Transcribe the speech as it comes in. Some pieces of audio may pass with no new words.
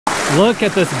Look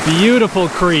at this beautiful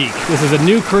creek. This is a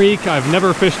new creek. I've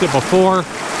never fished it before.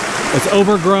 It's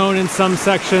overgrown in some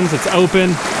sections. It's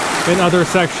open in other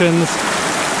sections.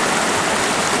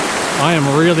 I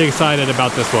am really excited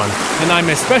about this one. And I'm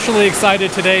especially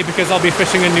excited today because I'll be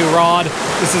fishing a new rod.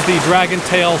 This is the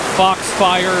Dragontail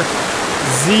FoxFire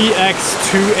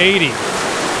ZX280.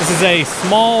 This is a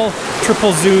small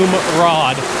triple zoom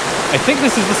rod. I think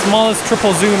this is the smallest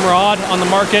triple zoom rod on the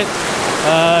market.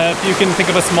 If you can think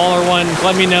of a smaller one,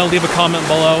 let me know, leave a comment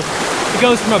below. It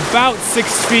goes from about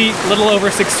 6 feet, a little over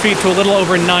 6 feet, to a little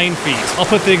over 9 feet. I'll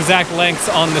put the exact lengths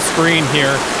on the screen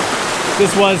here.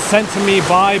 This was sent to me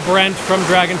by Brent from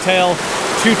Dragontail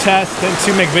to test and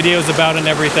to make videos about and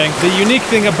everything. The unique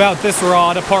thing about this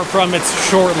rod, apart from its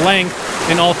short length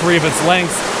in all three of its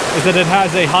lengths, is that it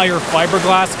has a higher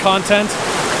fiberglass content.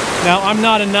 Now, I'm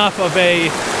not enough of a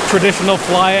traditional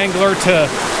fly angler to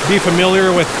be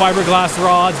familiar with fiberglass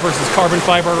rods versus carbon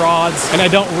fiber rods, and I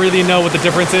don't really know what the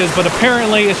difference is, but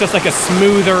apparently it's just like a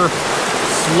smoother,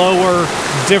 slower,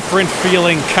 different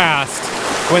feeling cast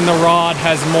when the rod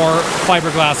has more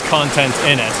fiberglass content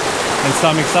in it. And so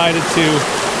I'm excited to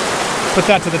put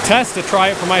that to the test, to try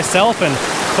it for myself and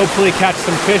hopefully catch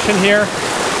some fish in here.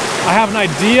 I have an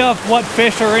idea of what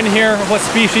fish are in here, what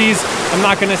species. I'm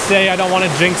not gonna say, I don't want to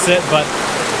jinx it, but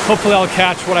hopefully I'll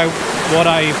catch what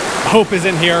I hope is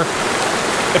in here.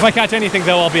 If I catch anything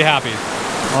though, I'll be happy.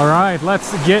 All right,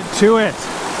 let's get to it.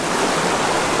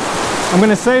 I'm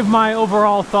gonna save my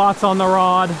overall thoughts on the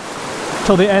rod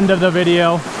till the end of the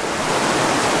video.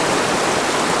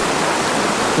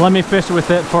 Let me fish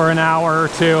with it for an hour or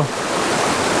two.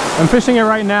 I'm fishing it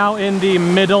right now in the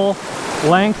middle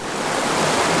length.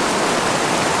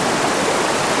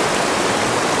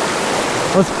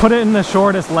 Let's put it in the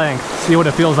shortest length, see what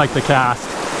it feels like to cast.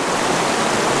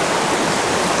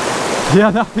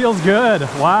 Yeah, that feels good.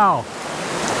 Wow.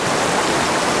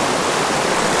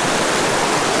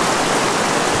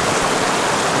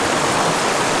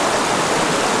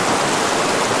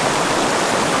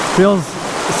 Feels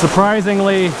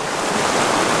surprisingly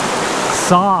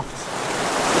soft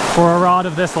for a rod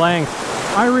of this length.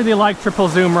 I really like triple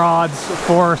zoom rods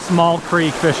for small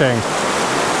creek fishing.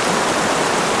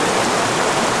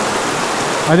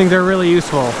 I think they're really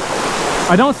useful.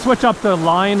 I don't switch up the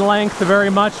line length very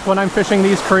much when I'm fishing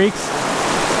these creeks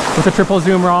with a triple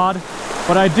zoom rod,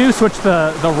 but I do switch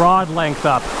the rod length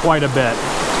up quite a bit.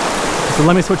 So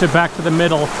let me switch it back to the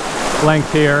middle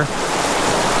length here.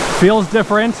 Feels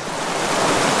different.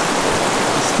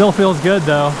 Still feels good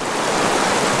though.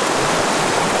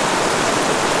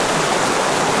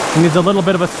 It needs a little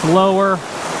bit of a slower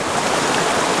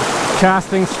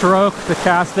casting stroke to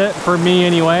cast it, for me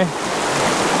anyway.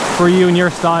 For you and your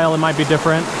style, it might be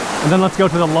different. And then let's go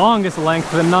to the longest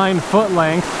length, the 9-foot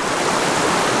length.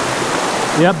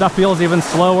 Yep, that feels even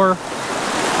slower.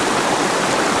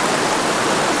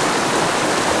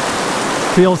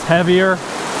 Feels heavier.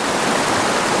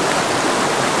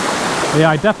 Yeah,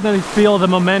 I definitely feel the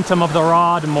momentum of the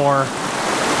rod more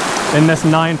in this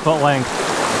 9-foot length.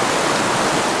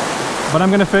 But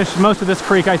I'm gonna fish most of this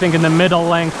creek, I think, in the middle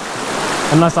length,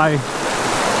 unless I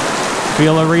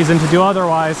feel a reason to do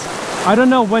otherwise. I don't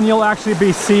know when you'll actually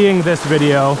be seeing this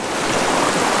video.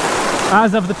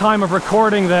 As of the time of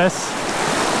recording this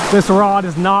rod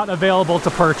is not available to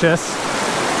purchase.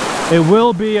 It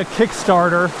will be a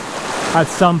Kickstarter at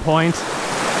some point.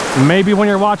 Maybe when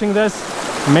you're watching this,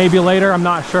 maybe later, I'm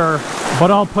not sure.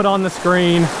 But I'll put on the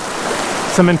screen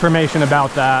some information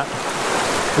about that.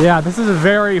 Yeah, this is a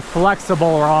very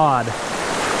flexible rod.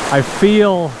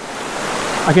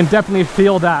 I can definitely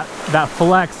feel that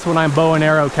flex when I'm bow and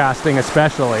arrow casting,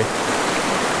 especially.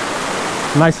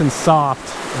 Nice and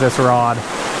soft, this rod.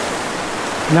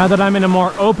 Now that I'm in a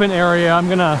more open area, I'm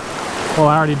gonna, well,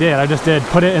 I already did. I just did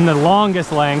put it in the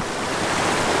longest length.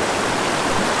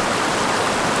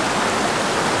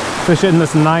 Fish it in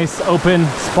this nice open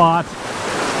spot.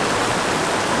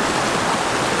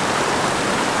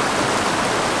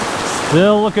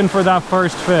 Still looking for that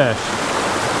first fish.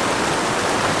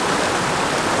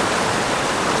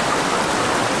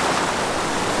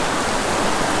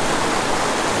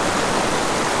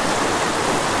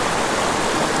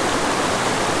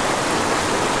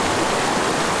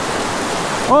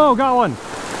 Oh, got one.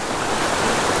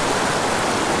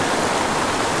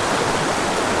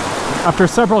 After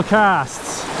several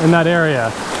casts in that area.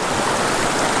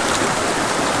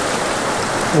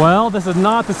 Well, this is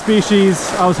not the species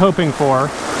I was hoping for.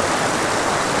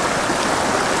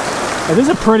 It is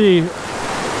a pretty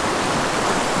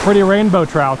rainbow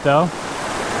trout though.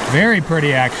 Very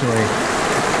pretty actually.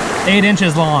 8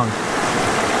 inches long.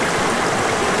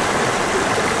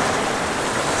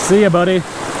 See ya, buddy.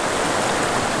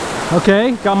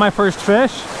 Okay, got my first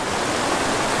fish.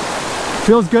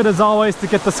 Feels good as always to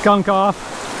get the skunk off.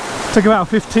 Took about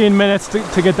 15 minutes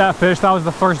to get that fish. That was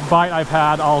the first bite I've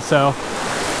had also.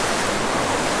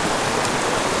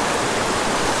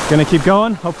 Gonna keep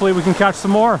going. Hopefully we can catch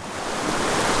some more.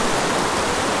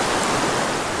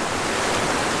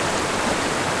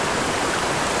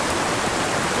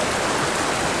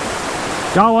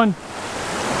 Got one.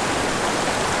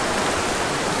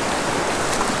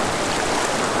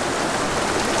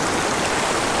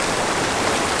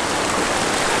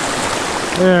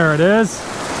 There it is.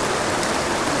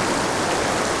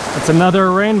 It's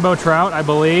another rainbow trout, I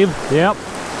believe. Yep.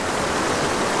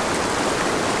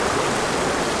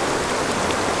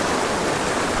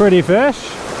 Pretty fish.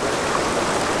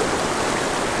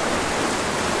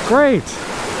 Great.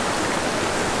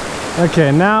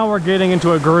 Okay, now we're getting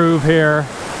into a groove here.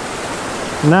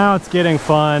 Now it's getting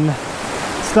fun.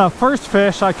 It's the first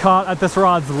fish I caught at this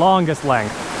rod's longest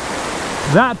length.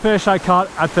 That fish I caught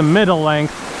at the middle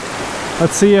length.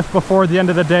 Let's see if before the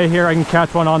end of the day here I can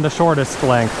catch one on the shortest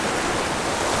length.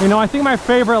 You know, I think my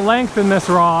favorite length in this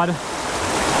rod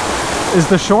is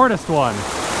the shortest one,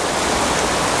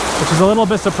 which is a little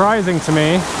bit surprising to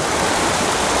me.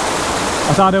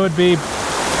 I thought it would be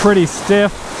pretty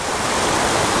stiff.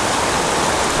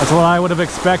 That's what I would have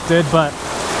expected, but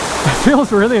it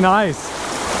feels really nice.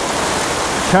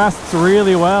 Casts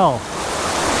really well.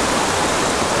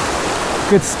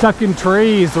 Gets stuck in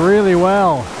trees really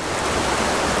well.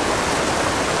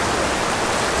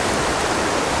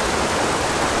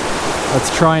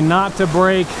 Let's try not to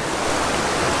break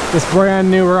this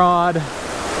brand new rod.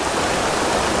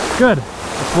 Good,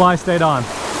 the fly stayed on.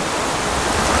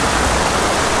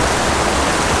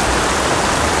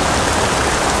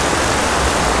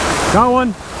 Got one.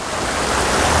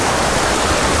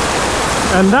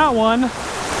 And that one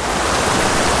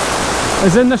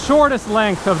is in the shortest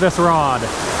length of this rod.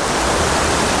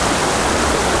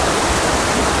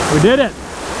 We did it.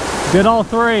 Did all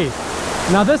three.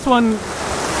 Now this one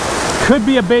could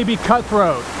be a baby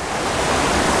cutthroat.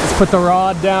 Let's put the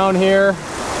rod down here.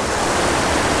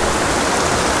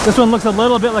 This one looks a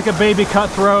little bit like a baby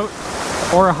cutthroat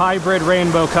or a hybrid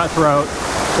rainbow cutthroat.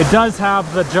 It does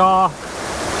have the jaw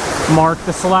mark,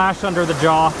 the slash under the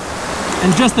jaw,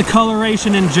 and just the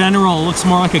coloration in general looks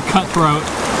more like a cutthroat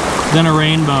than a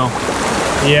rainbow.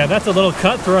 Yeah, that's a little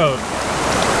cutthroat.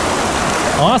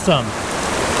 Awesome.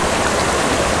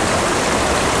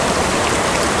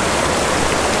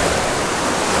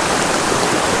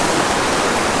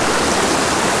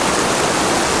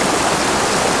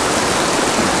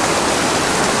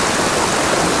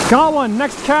 Got one.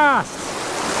 Next cast.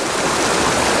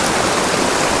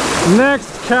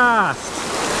 Next cast.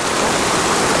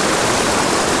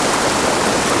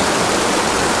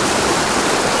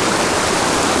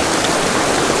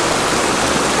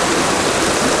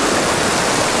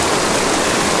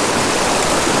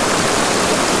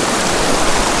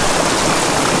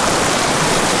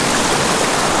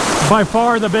 By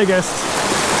far the biggest.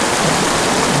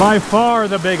 By far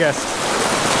the biggest.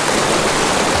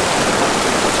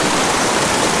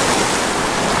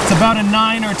 It's about a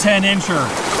 9 or 10 incher.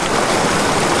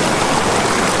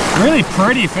 Really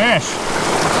pretty fish.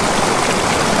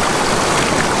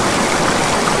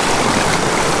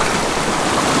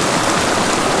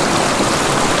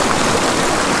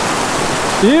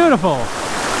 Beautiful.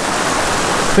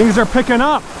 Things are picking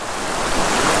up.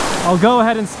 I'll go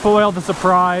ahead and spoil the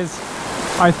surprise.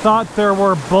 I thought there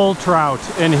were bull trout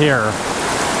in here.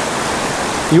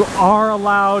 You are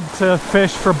allowed to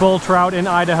fish for bull trout in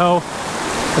Idaho.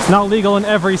 It's not legal in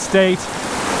every state,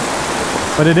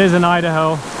 but it is in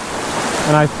Idaho.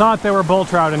 And I thought there were bull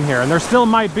trout in here, and there still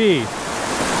might be.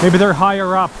 Maybe they're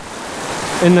higher up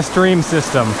in the stream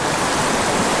system.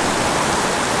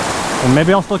 And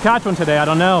maybe I'll still catch one today, I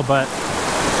don't know, but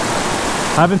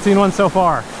I haven't seen one so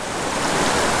far.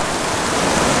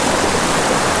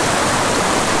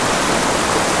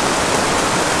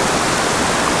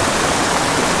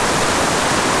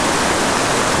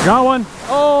 Got one.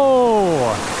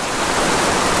 Oh!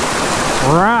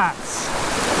 Rats.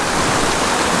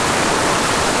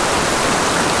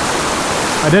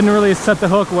 I didn't really set the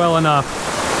hook well enough.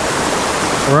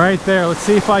 Right there. Let's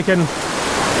see if I can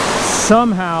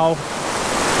somehow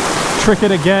trick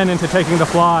it again into taking the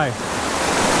fly.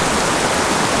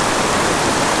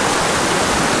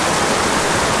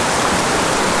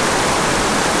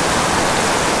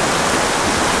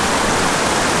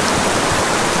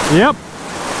 Yep.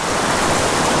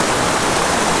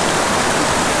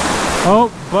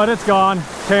 Oh, but it's gone.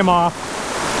 Came off.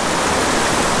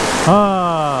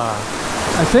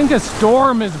 I think a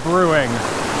storm is brewing.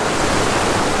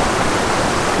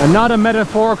 And not a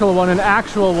metaphorical one, an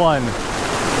actual one.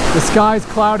 The sky's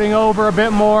clouding over a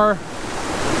bit more.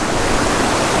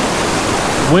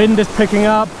 Wind is picking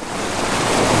up.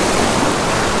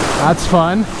 That's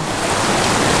fun.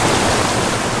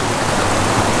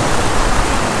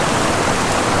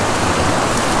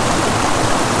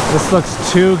 This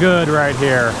looks too good right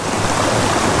here.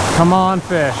 Come on,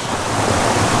 fish.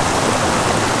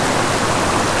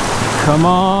 Come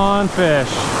on, fish.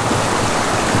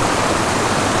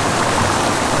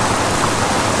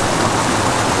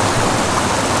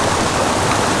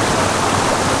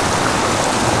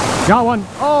 Got one.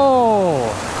 Oh!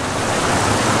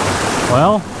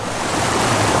 Well,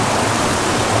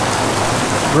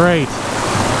 great.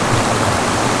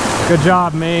 Good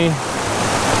job, me.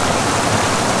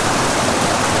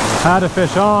 Had a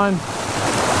fish on.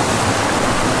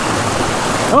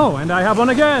 Oh, and I have one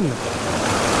again.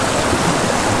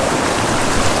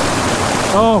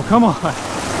 Oh, come on.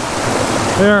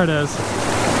 There it is.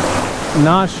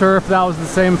 Not sure if that was the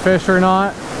same fish or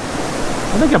not.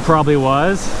 I think it probably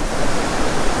was.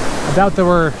 I doubt there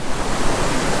were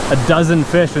a dozen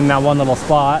fish in that one little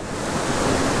spot.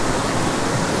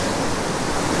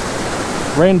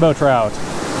 Rainbow trout.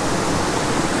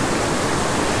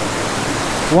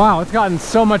 Wow, it's gotten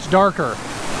so much darker.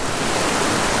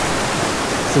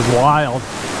 This is wild.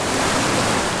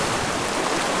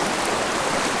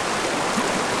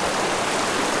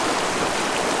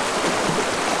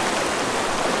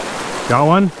 Got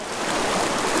one.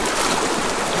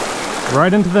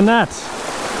 Right into the net.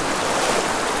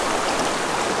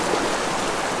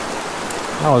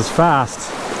 That was fast.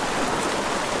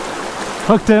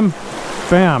 Hooked him.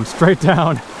 Bam, straight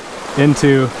down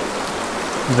into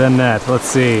the net. Let's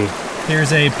see.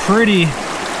 Here's a pretty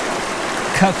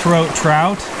cutthroat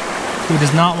trout who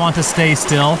does not want to stay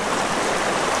still.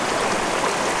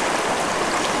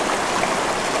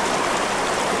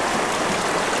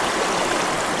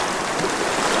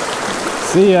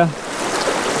 See ya.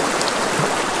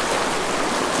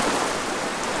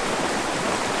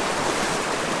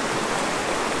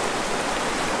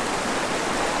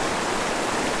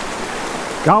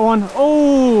 Got one.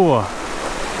 Oh!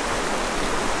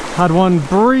 Had one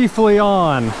briefly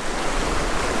on.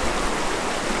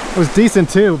 It was decent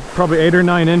too, probably 8 or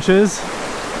 9 inches.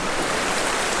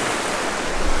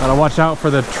 Gotta watch out for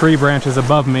the tree branches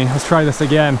above me. Let's try this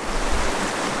again.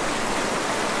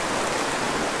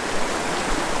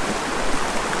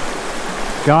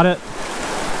 Got it.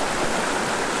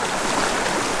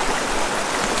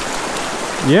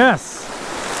 Yes!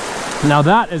 Now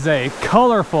that is a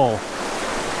colorful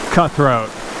cutthroat.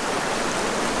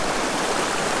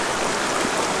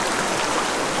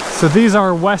 So these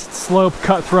are West Slope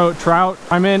cutthroat trout.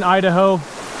 I'm in Idaho,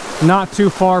 not too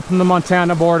far from the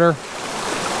Montana border.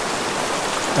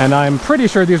 And I'm pretty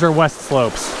sure these are West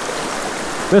Slopes.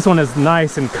 This one is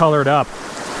nice and colored up.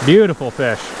 Beautiful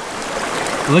fish.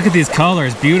 Look at these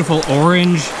colors, beautiful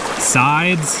orange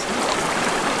sides.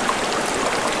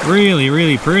 Really,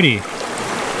 really pretty.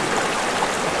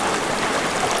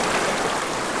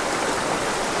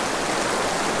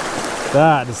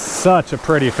 That is such a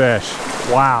pretty fish.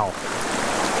 Wow.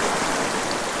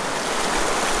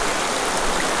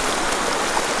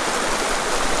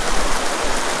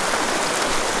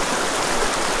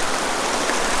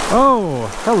 Oh,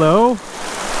 hello.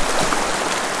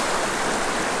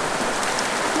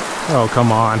 Oh,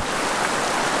 come on.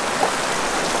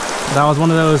 That was one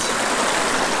of those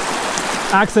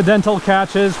accidental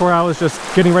catches where I was just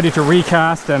getting ready to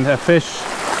recast and a fish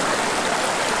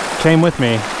came with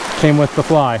me, came with the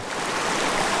fly.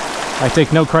 I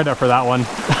take no credit for that one.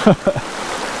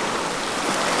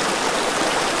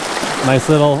 Nice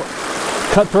little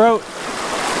cutthroat.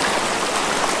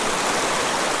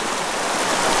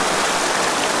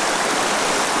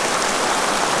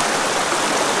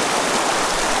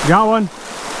 Got one.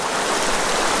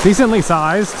 Decently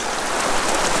sized.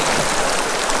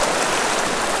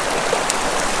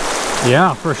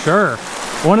 Yeah, for sure.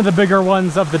 One of the bigger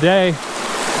ones of the day.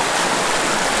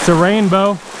 It's a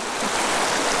rainbow.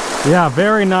 Yeah,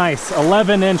 very nice.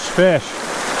 11-inch fish.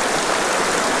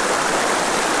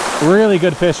 Really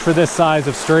good fish for this size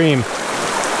of stream.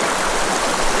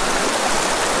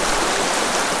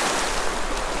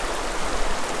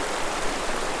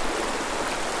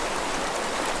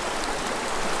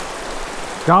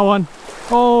 Got one.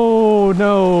 Oh,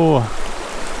 no.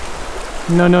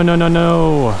 No, no, no, no,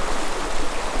 no.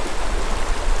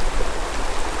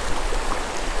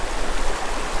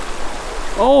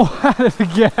 Oh, had it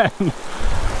again.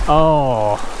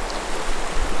 Oh.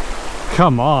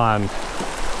 Come on.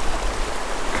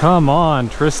 Come on,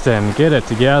 Tristan, get it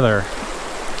together.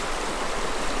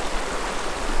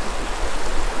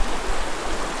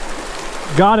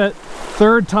 Got it.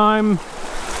 Third time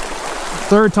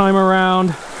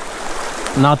around.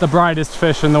 Not the brightest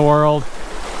fish in the world.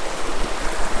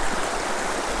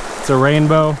 It's a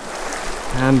rainbow,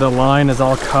 and the line is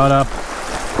all caught up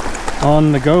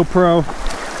on the GoPro.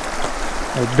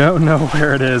 I don't know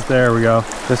where it is. There we go.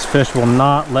 This fish will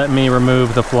not let me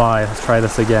remove the fly. Let's try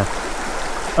this again.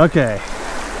 Okay,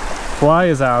 fly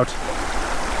is out.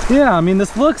 Yeah, I mean,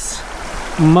 this looks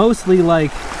mostly like,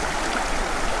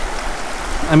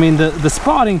 I mean, the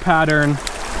spotting pattern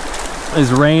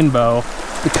is rainbow.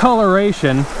 The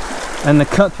coloration and the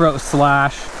cutthroat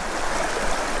slash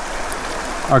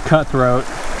are cutthroat.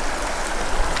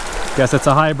 Guess it's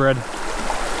a hybrid.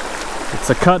 It's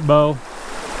a cut bow.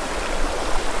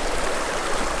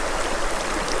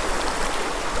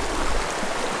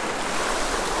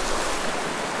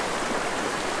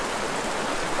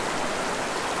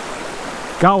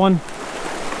 Got one.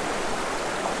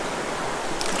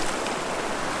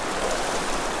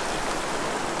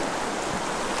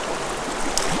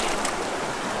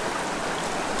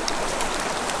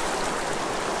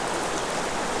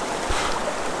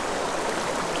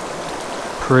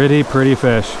 Pretty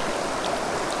fish.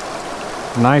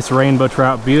 Nice rainbow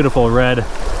trout, beautiful red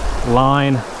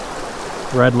line,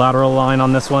 red lateral line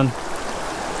on this one.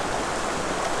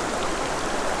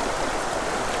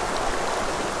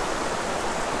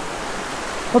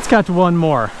 Let's catch one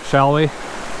more, shall we?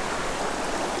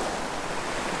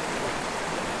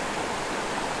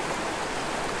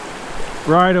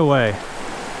 Right away.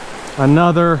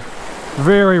 Another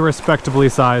very respectably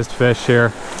sized fish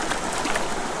here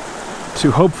to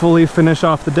hopefully finish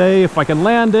off the day if I can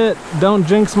land it. Don't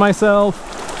jinx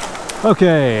myself.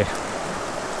 Okay.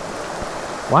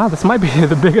 Wow, this might be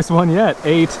the biggest one yet.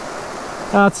 8.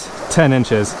 That's 10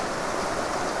 inches.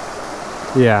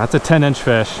 Yeah, that's a 10-inch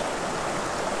fish.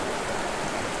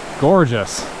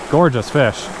 Gorgeous, gorgeous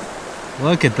fish.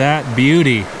 Look at that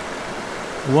beauty.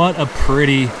 What a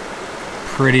pretty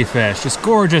fish. Just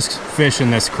gorgeous fish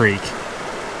in this creek.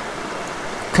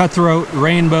 Cutthroat,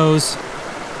 rainbows,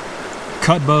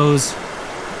 cut bows,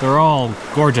 they're all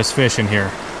gorgeous fish in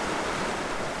here.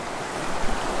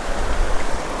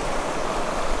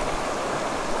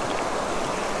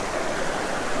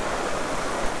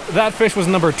 That fish was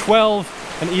number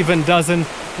 12, an even dozen.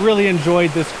 Really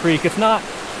enjoyed this creek. It's not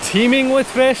teeming with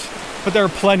fish, but there are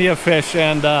plenty of fish,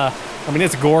 and I mean,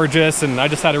 it's gorgeous, and I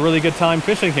just had a really good time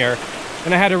fishing here.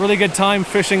 And I had a really good time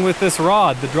fishing with this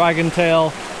rod, the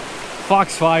Dragontail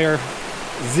FoxFire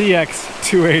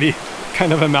ZX280.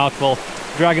 Kind of a mouthful.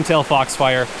 Dragontail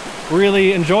FoxFire.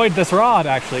 Really enjoyed this rod,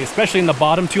 actually, especially in the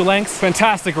bottom 2 lengths.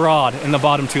 Fantastic rod in the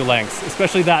bottom 2 lengths,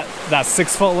 especially that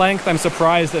 6-foot length. I'm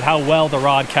surprised at how well the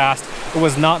rod cast. It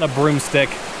was not a broomstick.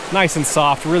 Nice and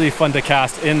soft, really fun to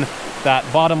cast in that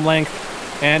bottom length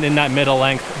and in that middle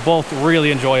length. Both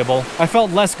really enjoyable. I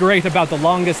felt less great about the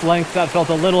longest length. That felt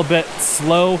a little bit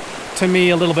slow to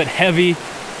me, a little bit heavy,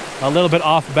 a little bit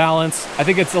off balance. I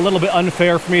think it's a little bit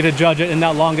unfair for me to judge it in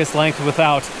that longest length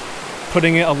without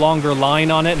putting a longer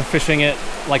line on it and fishing it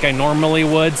like I normally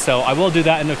would. So I will do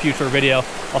that in a future video.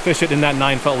 I'll fish it in that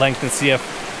 9-foot length and see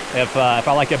if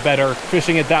I like it better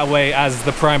fishing it that way as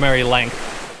the primary length.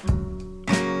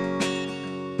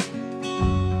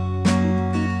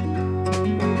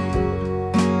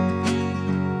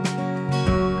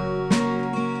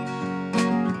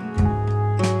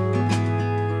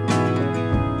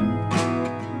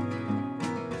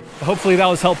 Hopefully that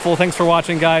was helpful. Thanks for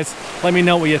watching, guys. Let me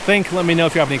know what you think. Let me know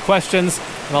if you have any questions,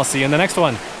 and I'll see you in the next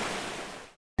one.